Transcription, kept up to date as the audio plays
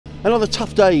Another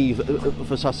tough day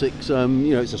for Sussex. You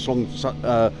know, it's a strong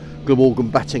Glamorgan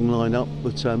batting lineup,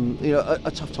 but you know, a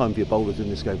tough time for your bowlers in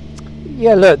this game.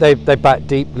 Yeah, look, they bat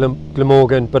deep,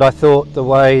 Glamorgan, but I thought the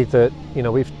way that, you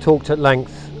know, we've talked at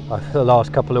length over the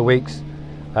last couple of weeks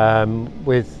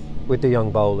with the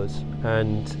young bowlers,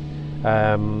 and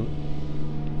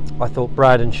I thought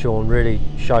Brad and Sean really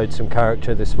showed some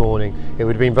character this morning. It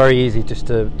would have been very easy just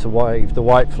to wave the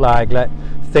white flag, let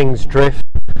things drift.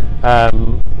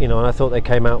 You know, and I thought they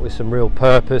came out with some real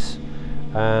purpose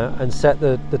and set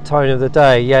the tone of the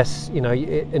day. Yes, you know,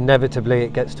 inevitably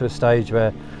it gets to a stage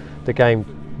where the game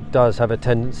does have a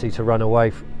tendency to run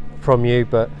away from you,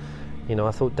 but you know,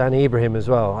 I thought Danny Ibrahim as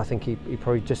well. I think he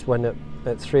probably just went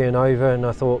at 3 and over, and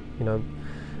I thought, you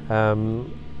know,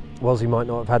 whilst he might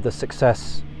not have had the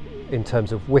success in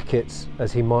terms of wickets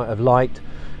as he might have liked,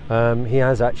 he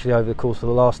has actually, over the course of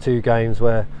the last 2 games,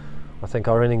 where I think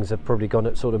our innings have probably gone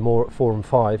at sort of more at 4 and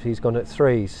 5, he's gone at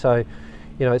 3. So,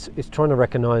 you know, it's trying to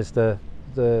recognise the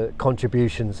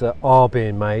contributions that are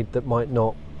being made that might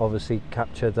not obviously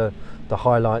capture the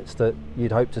highlights that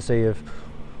you'd hope to see of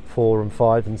 4 and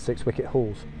 5 and 6 wicket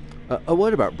hauls. A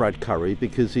word about Brad Curry,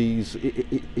 because he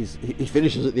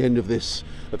finishes at the end of this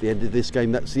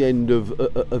game. That's the end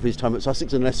of his time at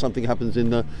Sussex, unless something happens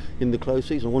in the close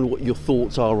season. I wonder what your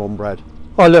thoughts are on Brad.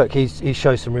 Oh, look, he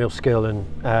shows some real skill,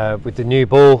 and with the new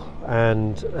ball,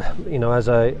 and you know,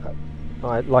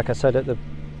 like I said at the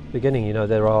beginning, you know,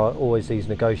 there are always these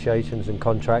negotiations and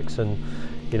contracts, and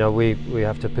you know, we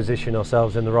have to position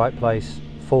ourselves in the right place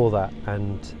for that.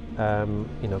 And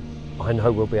you know, I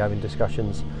know we'll be having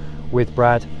discussions with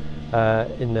Brad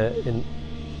in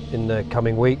the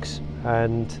coming weeks,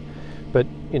 but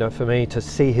you know, for me to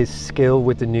see his skill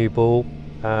with the new ball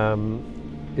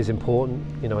is important.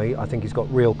 You know, I think he's got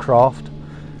real craft,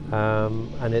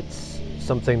 and it's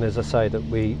something, as I say, that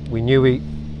we knew.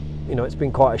 You know, it's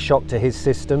been quite a shock to his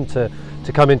system to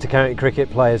come into county cricket,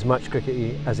 play as much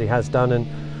cricket as he has done,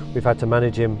 and we've had to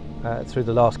manage him through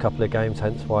the last couple of games,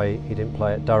 hence why he didn't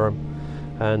play at Durham.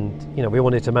 And you know, we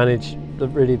wanted to manage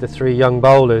really the 3 young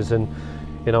bowlers, and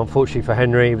you know, unfortunately for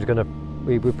Henry,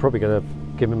 we were probably going to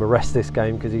give him a rest this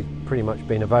game, because he's pretty much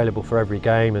been available for every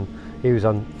game, and he was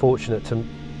unfortunate to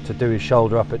do his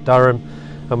shoulder up at Durham.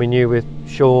 And we knew with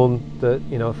Sean that,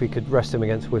 you know, if we could rest him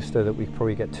against Worcester, that we'd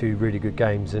probably get 2 really good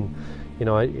games. And you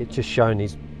know, it's just shown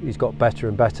he's got better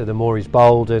and better the more he's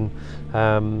bowled. And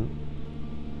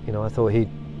you know, I thought you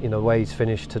know, the way he's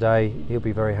finished today, he'll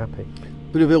be very happy.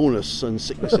 Bit of illness and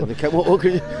sickness in the camp.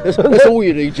 That's all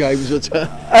you need, James.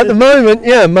 At the moment,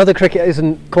 yeah, Mother Cricket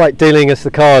isn't quite dealing us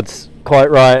the cards quite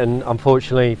right, and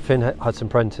unfortunately Finn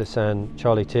Hudson-Prentice and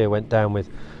Charlie Tier went down with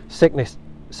sickness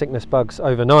bugs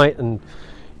overnight. And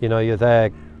you know, you're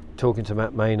there talking to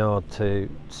Matt Maynard to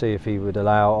see if he would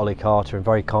allow Ollie Carter, and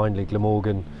very kindly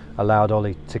Glamorgan allowed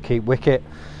Ollie to keep wicket.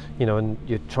 You know, and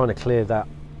you're trying to clear that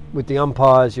with the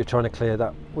umpires, you're trying to clear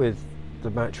that with the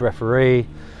match referee,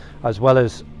 as well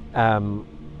as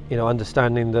you know,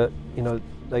 understanding that, you know,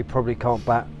 they probably can't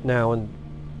bat now, and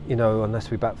you know,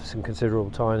 unless we bat for some considerable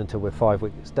time until we're 5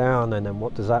 wickets down, and then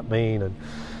what does that mean? And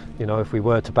you know, if we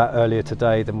were to bat earlier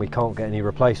today, then we can't get any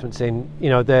replacements in.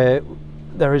 You know, there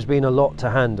has been a lot to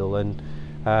handle, and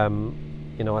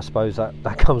you know, I suppose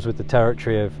that comes with the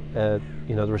territory of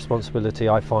you know, the responsibility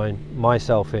I find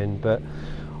myself in. But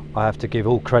I have to give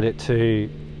all credit to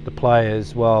the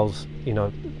players. Whilst you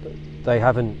know, they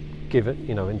haven't given,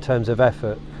 you know, in terms of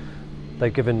effort,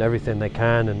 they've given everything they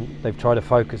can, and they've tried to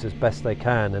focus as best they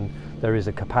can, and there is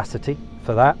a capacity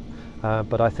for that,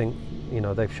 but I think, you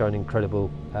know, they've shown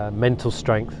incredible mental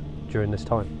strength during this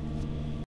time.